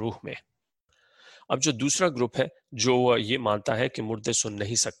کتاب الروح میں۔ اب جو دوسرا گروپ ہے جو یہ مانتا ہے کہ مردے سن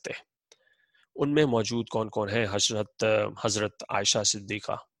نہیں سکتے، ان میں موجود کون کون ہیں؟ حضرت عائشہ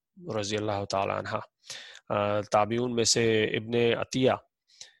صدیقہ رضی اللہ تعالی عنہ، تابعون میں سے ابن عطیہ،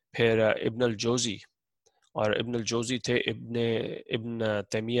 پھر ابن الجوزی، اور ابن الجوزی تھے ابن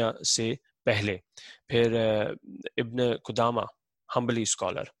تیمیہ سے پہلے، پھر ابن قدامہ حنبلی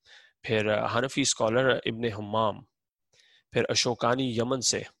اسکالر، پھر حنفی اسکالر ابن حمام، پھر اشوکانی یمن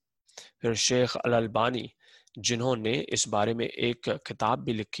سے، پھر شیخ الالبانی جنہوں نے اس بارے میں ایک کتاب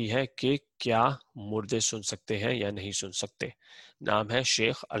بھی لکھی ہے کہ کیا مردے سن سکتے ہیں یا نہیں سن سکتے، نام ہے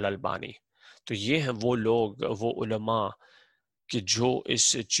شیخ الالبانی۔ تو یہ ہیں وہ لوگ، وہ علماء کہ جو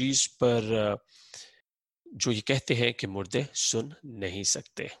اس چیز پر جو یہ کہتے ہیں کہ مردے سن نہیں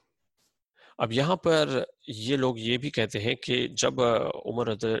سکتے۔ اب یہاں پر یہ لوگ یہ بھی کہتے ہیں کہ جب عمر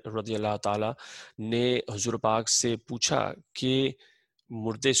رضی اللہ تعالیٰ نے حضور پاک سے پوچھا کہ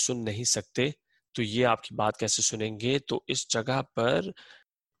مردے سن نہیں سکتے تو یہ آپ کی بات کیسے سنیں گے، تو اس جگہ پر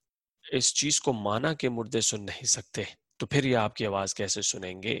اس چیز کو مانا کہ مردے سن نہیں سکتے تو پھر یہ آپ کی آواز کیسے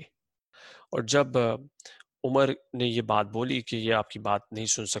سنیں گے؟ اور جب عمر نے یہ بات بولی کہ یہ آپ کی بات نہیں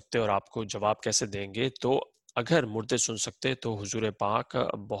سن سکتے اور آپ کو جواب کیسے دیں گے، تو اگر مردے سن سکتے تو حضور پاک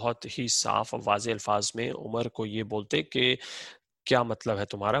بہت ہی صاف واضح الفاظ میں عمر کو یہ بولتے کہ کیا مطلب ہے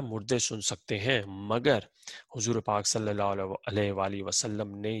تمہارا؟ مردے سن سکتے ہیں، مگر حضور پاک صلی اللہ علیہ وآلہ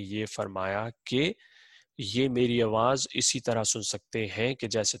وسلم نے یہ فرمایا کہ یہ میری آواز اسی طرح سن سکتے ہیں کہ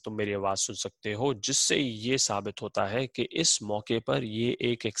جیسے تم میری آواز سن سکتے ہو، جس سے یہ ثابت ہوتا ہے کہ اس موقع پر یہ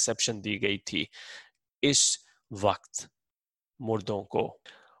ایک ایکسیپشن دی گئی تھی اس وقت مردوں کو۔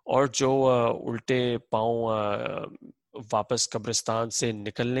 اور جو الٹے پاؤں واپس قبرستان سے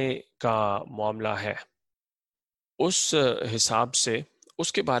نکلنے کا معاملہ ہے، اس حساب سے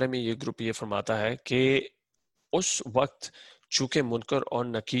اس کے بارے میں یہ گروپ یہ فرماتا ہے کہ اس وقت چونکہ منکر اور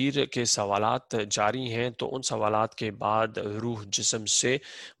نکیر کے سوالات جاری ہیں، تو ان سوالات کے بعد روح جسم سے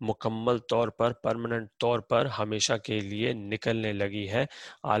مکمل طور پر پرمننٹ طور پر ہمیشہ کے لیے نکلنے لگی ہے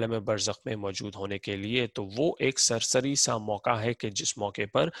عالم برزخ میں موجود ہونے کے لیے۔ تو وہ ایک سرسری سا موقع ہے کہ جس موقع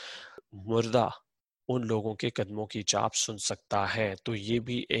پر مردہ ان لوگوں کے قدموں کی چاپ سن سکتا ہے۔ تو یہ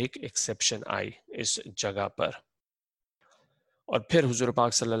بھی ایک ایکسیپشن آئی اس جگہ پر۔ اور پھر حضور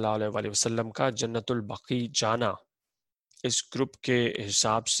پاک صلی اللہ علیہ وآلہ وسلم کا جنت البقیع جانا، اس گروپ کے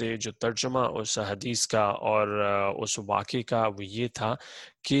حساب سے جو ترجمہ اس حدیث کا اور اس واقعے کا وہ یہ تھا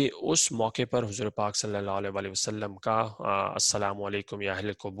کہ اس موقع پر حضور پاک صلی اللہ علیہ وآلہ وسلم کا السلام علیکم یا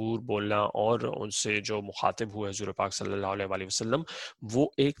اہل قبور بولنا، اور ان سے جو مخاطب ہوئے حضور پاک صلی اللہ علیہ وآلہ وسلم، وہ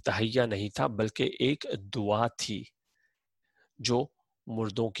ایک تحیہ نہیں تھا بلکہ ایک دعا تھی جو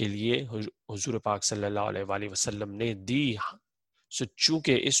مردوں کے لیے حضور پاک صلی اللہ علیہ وآلہ وسلم نے دی۔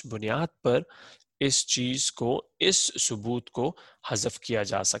 چونکہ اس بنیاد پر اس چیز کو، اس ثبوت کو حذف کیا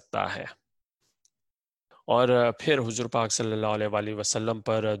جا سکتا ہے۔ اور پھر حضور پاک صلی اللہ علیہ وآلہ وسلم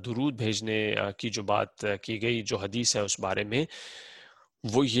پر درود بھیجنے کی جو بات کی گئی، جو حدیث ہے اس بارے میں،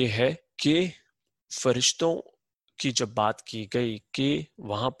 وہ یہ ہے کہ فرشتوں کی جب بات کی گئی کہ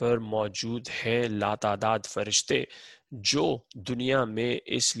وہاں پر موجود ہے لاتعداد فرشتے جو دنیا میں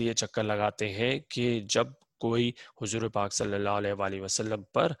اس لیے چکر لگاتے ہیں کہ جب کوئی حضور پاک صلی اللہ علیہ وآلہ وسلم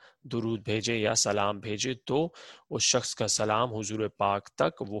پر درود بھیجے یا سلام بھیجے تو اس شخص کا سلام حضور پاک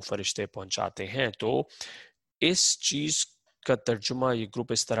تک وہ فرشتے پہنچاتے ہیں۔ تو اس چیز کا ترجمہ یہ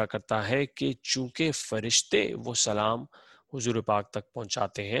گروپ اس طرح کرتا ہے کہ چونکہ فرشتے وہ سلام حضور پاک تک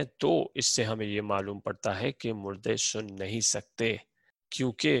پہنچاتے ہیں، تو اس سے ہمیں یہ معلوم پڑتا ہے کہ مردے سن نہیں سکتے،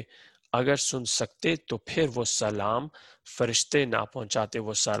 کیونکہ اگر سن سکتے تو پھر وہ سلام فرشتے نہ پہنچاتے،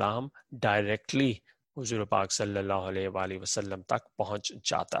 وہ سلام ڈائریکٹلی حضور پاک صلی اللہ علیہ وآلہ وسلم تک پہنچ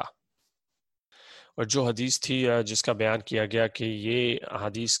جاتا۔ اور جو حدیث تھی جس کا بیان کیا گیا کہ یہ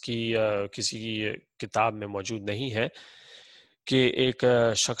حدیث کی کسی کتاب میں موجود نہیں ہے کہ ایک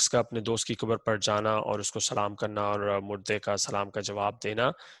شخص کا اپنے دوست کی قبر پر جانا اور اس کو سلام کرنا اور مردے کا سلام کا جواب دینا،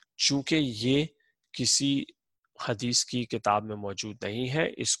 چونکہ یہ کسی حدیث کی کتاب میں موجود نہیں ہے،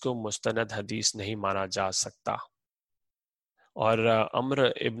 اس کو مستند حدیث نہیں مانا جا سکتا۔ اور عمرو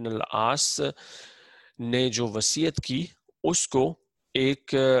ابن العاص نے جو وصیت کی اس کو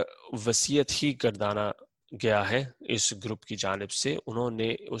ایک وصیت ہی گردانا گیا ہے اس گروپ کی جانب سے۔ انہوں نے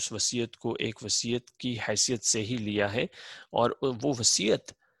اس وصیت کو ایک وصیت کی حیثیت سے ہی لیا ہے، اور وہ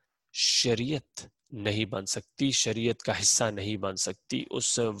وصیت شریعت نہیں بن سکتی، شریعت کا حصہ نہیں بن سکتی۔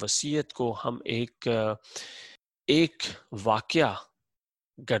 اس وصیت کو ہم ایک واقعہ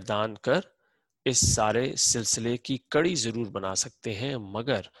گردان کر اس سارے سلسلے کی کڑی ضرور بنا سکتے ہیں،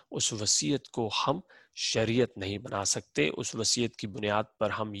 مگر اس وصیت کو ہم شریعت نہیں بنا سکتے۔ اس وصیت کی بنیاد پر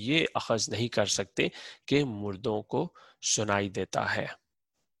ہم یہ اخذ نہیں کر سکتے کہ مردوں کو سنائی دیتا ہے۔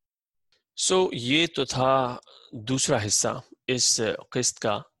 یہ تو تھا دوسرا حصہ اس قسط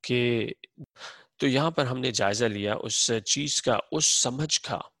کا، کہ تو یہاں پر ہم نے جائزہ لیا اس چیز کا، اس سمجھ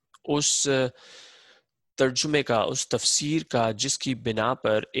کا، اس ترجمے کا، اس تفسیر کا، جس کی بنا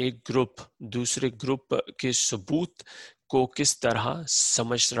پر ایک گروپ دوسرے گروپ کے ثبوت کو کس طرح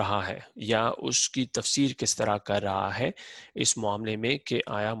سمجھ رہا ہے یا اس کی تفسیر کس طرح کر رہا ہے اس معاملے میں کہ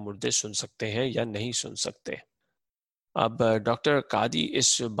آیا مردے سن سکتے ہیں یا نہیں سن سکتے۔ اب ڈاکٹر قادی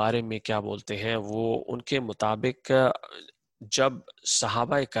اس بارے میں کیا بولتے ہیں؟ وہ ان کے مطابق جب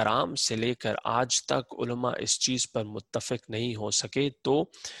صحابہ کرام سے لے کر آج تک علماء اس چیز پر متفق نہیں ہو سکے، تو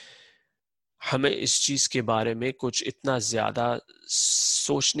ہمیں اس چیز کے بارے میں کچھ اتنا زیادہ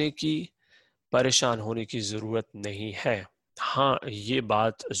سوچنے کی، پریشان ہونے کی ضرورت نہیں ہے۔ ہاں، یہ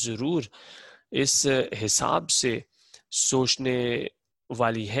بات ضرور اس حساب سے سوچنے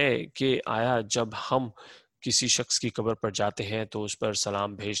والی ہے کہ آیا جب ہم کسی شخص کی قبر پر جاتے ہیں تو اس پر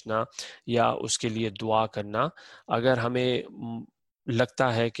سلام بھیجنا یا اس کے لیے دعا کرنا، اگر ہمیں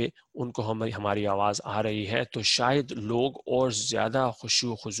لگتا ہے کہ ان کو ہماری آواز آ رہی ہے تو شاید لوگ اور زیادہ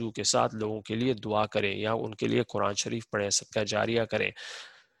خشوع و خضوع کے ساتھ لوگوں کے لیے دعا کریں یا ان کے لیے قرآن شریف پڑھیں، صدقہ جاریہ کریں۔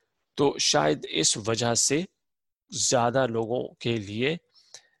 تو شاید اس وجہ سے زیادہ لوگوں کے لیے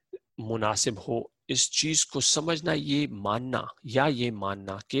مناسب ہو اس چیز کو سمجھنا، یہ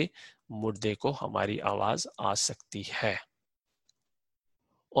ماننا کہ مردے کو ہماری آواز آ سکتی ہے.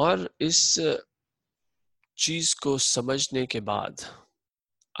 اور اس چیز کو سمجھنے کے بعد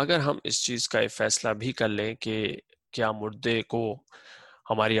اگر ہم اس چیز کا فیصلہ بھی کر لیں کہ کیا مردے کو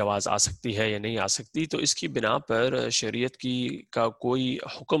ہماری آواز آ سکتی ہے یا نہیں آ سکتی، تو اس کی بنا پر شریعت کا کوئی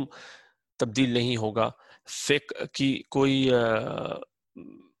حکم تبدیل نہیں ہوگا، فقہ کی کوئی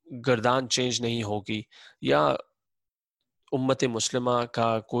گردان چینج نہیں ہوگی، یا امت مسلمہ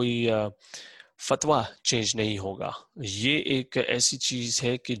کا کوئی فتویٰ چینج نہیں ہوگا. یہ ایک ایسی چیز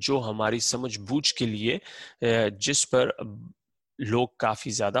ہے کہ جو ہماری سمجھ بوجھ کے لیے جس پر لوگ کافی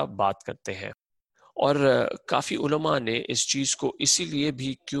زیادہ بات کرتے ہیں. اور کافی علماء نے اس چیز کو اسی لیے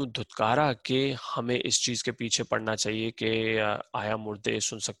بھی کیوں دھتکارا کہ ہمیں اس چیز کے پیچھے پڑنا چاہیے کہ آیا مردے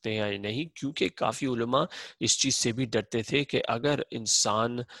سن سکتے ہیں یا نہیں، کیونکہ کافی علماء اس چیز سے بھی ڈرتے تھے کہ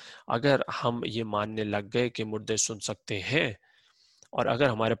اگر ہم یہ ماننے لگ گئے کہ مردے سن سکتے ہیں، اور اگر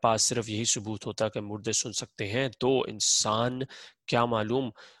ہمارے پاس صرف یہی ثبوت ہوتا کہ مردے سن سکتے ہیں، تو انسان کیا معلوم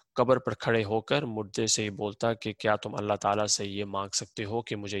قبر پر کھڑے ہو کر مردے سے ہی بولتا کہ کیا تم اللہ تعالیٰ سے یہ مانگ سکتے ہو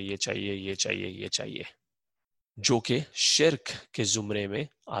کہ مجھے یہ چاہیے، یہ چاہیے، یہ چاہیے، جو کہ شرک کے زمرے میں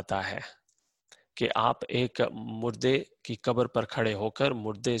آتا ہے کہ آپ ایک مردے کی قبر پر کھڑے ہو کر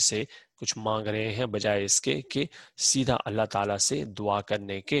مردے سے کچھ مانگ رہے ہیں بجائے اس کے کہ سیدھا اللہ تعالیٰ سے دعا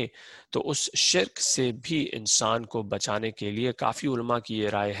کرنے کے. تو اس شرک سے بھی انسان کو بچانے کے لیے کافی علماء کی یہ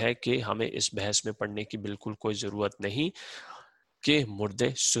رائے ہے کہ ہمیں اس بحث میں پڑنے کی بالکل کوئی ضرورت نہیں کہ مردے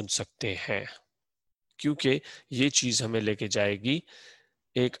سن سکتے ہیں، کیونکہ یہ چیز ہمیں لے کے جائے گی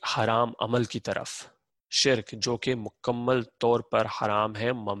ایک حرام عمل کی طرف، شرک جو کہ مکمل طور پر حرام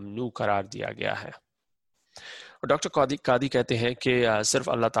ہے، ممنوع قرار دیا گیا ہے. اور ڈاکٹر قادی کہتے ہیں کہ صرف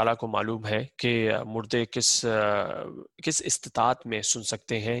اللہ تعالیٰ کو معلوم ہے کہ مردے کس استطاعت میں سن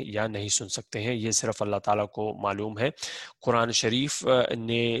سکتے ہیں یا نہیں سن سکتے ہیں، یہ صرف اللہ تعالیٰ کو معلوم ہے. قرآن شریف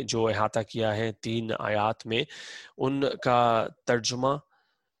نے جو احاطہ کیا ہے 3 آیات میں، ان کا ترجمہ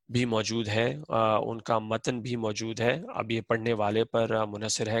بھی موجود ہے، ان کا متن بھی موجود ہے. اب یہ پڑھنے والے پر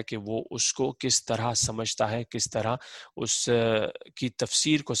منحصر ہے کہ وہ اس کو کس طرح سمجھتا ہے، کس طرح اس کی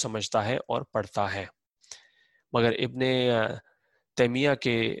تفسیر کو سمجھتا ہے اور پڑھتا ہے. مگر ابن تیمیہ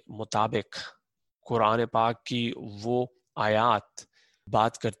کے مطابق قرآن پاک کی وہ آیات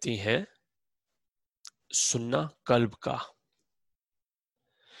بات کرتی ہیں سننا قلب کا.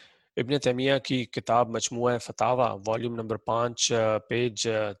 ابن تیمیہ کی کتاب مجموعہ فتاوی والیوم نمبر 5 پیج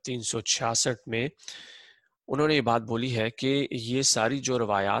 366 میں انہوں نے یہ بات بولی ہے کہ یہ ساری جو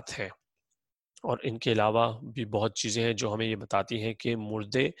روایات ہیں اور ان کے علاوہ بھی بہت چیزیں ہیں جو ہمیں یہ بتاتی ہیں کہ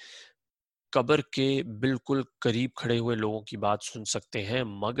مردے قبر کے بالکل قریب کھڑے ہوئے لوگوں کی بات سن سکتے ہیں،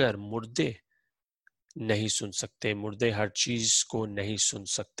 مگر مردے نہیں سن سکتے، مردے ہر چیز کو نہیں سن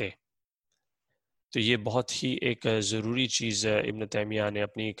سکتے. تو یہ بہت ہی ایک ضروری چیز ابن تیمیہ نے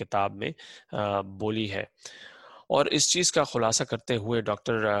اپنی کتاب میں بولی ہے. اور اس چیز کا خلاصہ کرتے ہوئے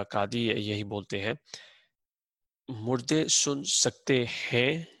ڈاکٹر قادی یہی بولتے ہیں، مردے سن سکتے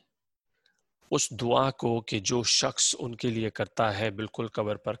ہیں اس دعا کو کہ جو شخص ان کے لیے کرتا ہے بالکل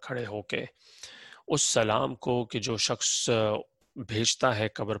قبر پر کھڑے ہو کے، اس سلام کو کہ جو شخص بھیجتا ہے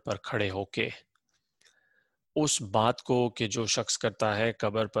قبر پر کھڑے ہو کے، اس بات کو کہ جو شخص کرتا ہے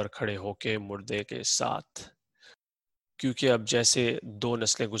قبر پر کھڑے ہو کے مردے کے ساتھ. کیونکہ اب جیسے 2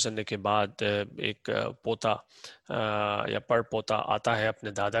 نسلیں گزرنے کے بعد ایک پوتا یا پڑ پوتا آتا ہے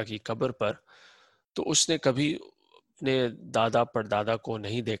اپنے دادا کی قبر پر، تو اس نے کبھی اپنے دادا پردادا کو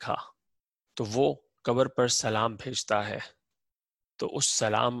نہیں دیکھا، تو وہ قبر پر سلام بھیجتا ہے. تو اس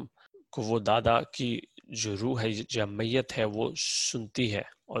سلام کو وہ دادا کی جو روح ہے یا میت ہے وہ سنتی ہے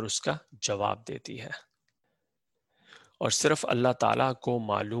اور اس کا جواب دیتی ہے. اور صرف اللہ تعالیٰ کو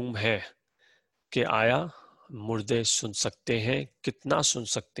معلوم ہے کہ آیا مردے سن سکتے ہیں، کتنا سن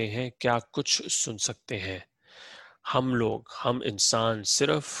سکتے ہیں، کیا کچھ سن سکتے ہیں. ہم انسان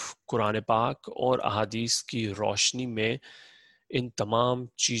صرف قرآن پاک اور احادیث کی روشنی میں ان تمام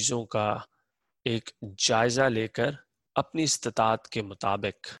چیزوں کا ایک جائزہ لے کر اپنی استطاعت کے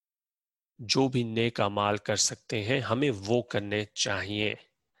مطابق جو بھی نیک اعمال کر سکتے ہیں ہمیں وہ کرنے چاہیے،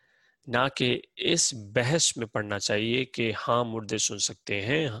 نہ کہ اس بحث میں پڑھنا چاہیے کہ ہاں مردے سن سکتے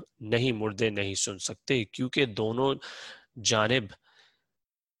ہیں، نہیں مردے نہیں سن سکتے، کیونکہ دونوں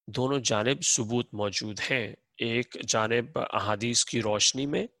جانب ثبوت موجود ہیں، ایک جانب احادیث کی روشنی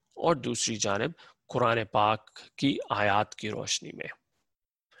میں اور دوسری جانب قرآن پاک کی آیات کی روشنی میں.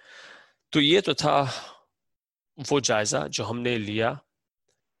 تو یہ تو تھا وہ جائزہ جو ہم نے لیا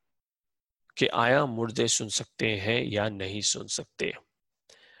کہ آیا مردے سن سکتے ہیں یا نہیں سن سکتے.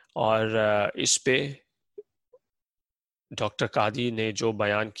 اور اس پہ ڈاکٹر قادی نے جو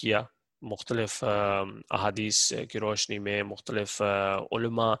بیان کیا مختلف احادیث کی روشنی میں، مختلف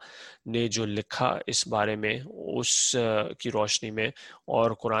علماء نے جو لکھا اس بارے میں اس کی روشنی میں،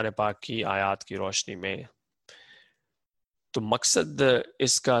 اور قرآن پاک کی آیات کی روشنی میں. تو مقصد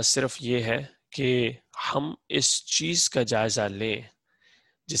اس کا صرف یہ ہے کہ ہم اس چیز کا جائزہ لیں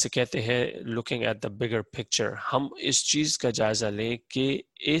جسے کہتے ہیں looking at the bigger picture. ہم اس چیز کا جائزہ لیں کہ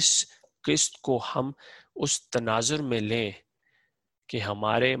اس قسط کو ہم اس تناظر میں لیں کہ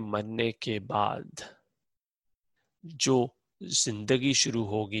ہمارے مرنے کے بعد جو زندگی شروع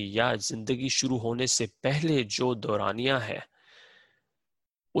ہوگی یا زندگی شروع ہونے سے پہلے جو دورانیہ ہے،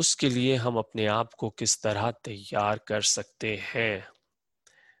 اس کے لیے ہم اپنے آپ کو کس طرح تیار کر سکتے ہیں.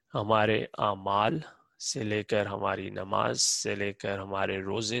 ہمارے اعمال سے لے کر، ہماری نماز سے لے کر، ہمارے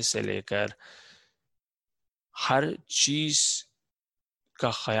روزے سے لے کر، ہر چیز کا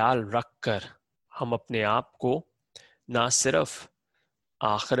خیال رکھ کر ہم اپنے آپ کو نہ صرف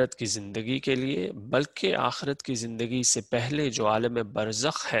آخرت کی زندگی کے لیے بلکہ آخرت کی زندگی سے پہلے جو عالم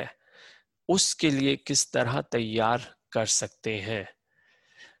برزخ ہے اس کے لیے کس طرح تیار کر سکتے ہیں.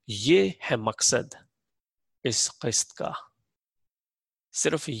 یہ ہے مقصد اس قسط کا.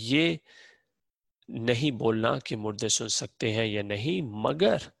 صرف یہ نہیں بولنا کہ مردے سن سکتے ہیں یا نہیں،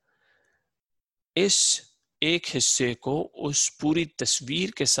 مگر اس ایک حصے کو اس پوری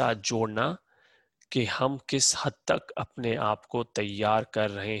تصویر کے ساتھ جوڑنا کہ ہم کس حد تک اپنے آپ کو تیار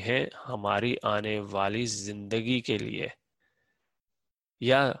کر رہے ہیں ہماری آنے والی زندگی کے لیے،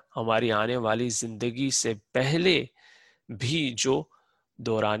 یا ہماری آنے والی زندگی سے پہلے بھی جو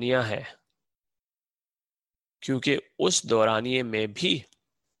دورانیہ ہے، کیونکہ اس دورانیے میں بھی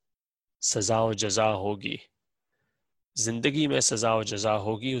سزا و جزا ہوگی. زندگی میں سزا و جزا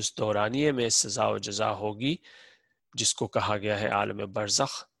ہوگی، اس دورانیے میں سزا و جزا ہوگی جس کو کہا گیا ہے عالم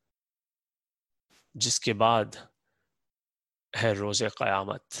برزخ، جس کے بعد ہے روز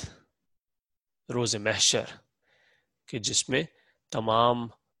قیامت، روز محشر، کہ جس میں تمام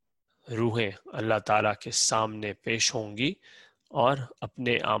روحیں اللہ تعالیٰ کے سامنے پیش ہوں گی اور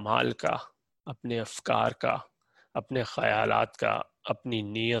اپنے اعمال کا، اپنے افکار کا، اپنے خیالات کا، اپنی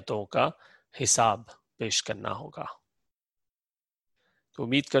نیتوں کا حساب پیش کرنا ہوگا. تو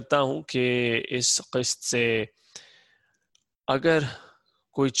امید کرتا ہوں کہ اس قسط سے اگر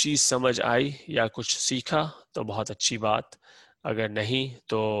کوئی چیز سمجھ آئی یا کچھ سیکھا تو بہت اچھی بات، اگر نہیں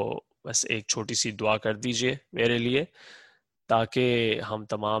تو بس ایک چھوٹی سی دعا کر دیجئے میرے لیے، تاکہ ہم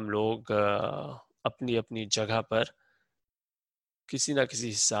تمام لوگ اپنی اپنی جگہ پر کسی نہ کسی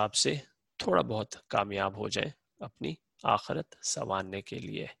حساب سے تھوڑا بہت کامیاب ہو جائیں اپنی آخرت سنوارنے کے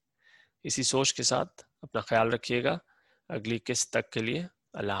لیے. اسی سوچ کے ساتھ اپنا خیال رکھیے گا. اگلی قسط تک کے لیے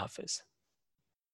اللہ حافظ.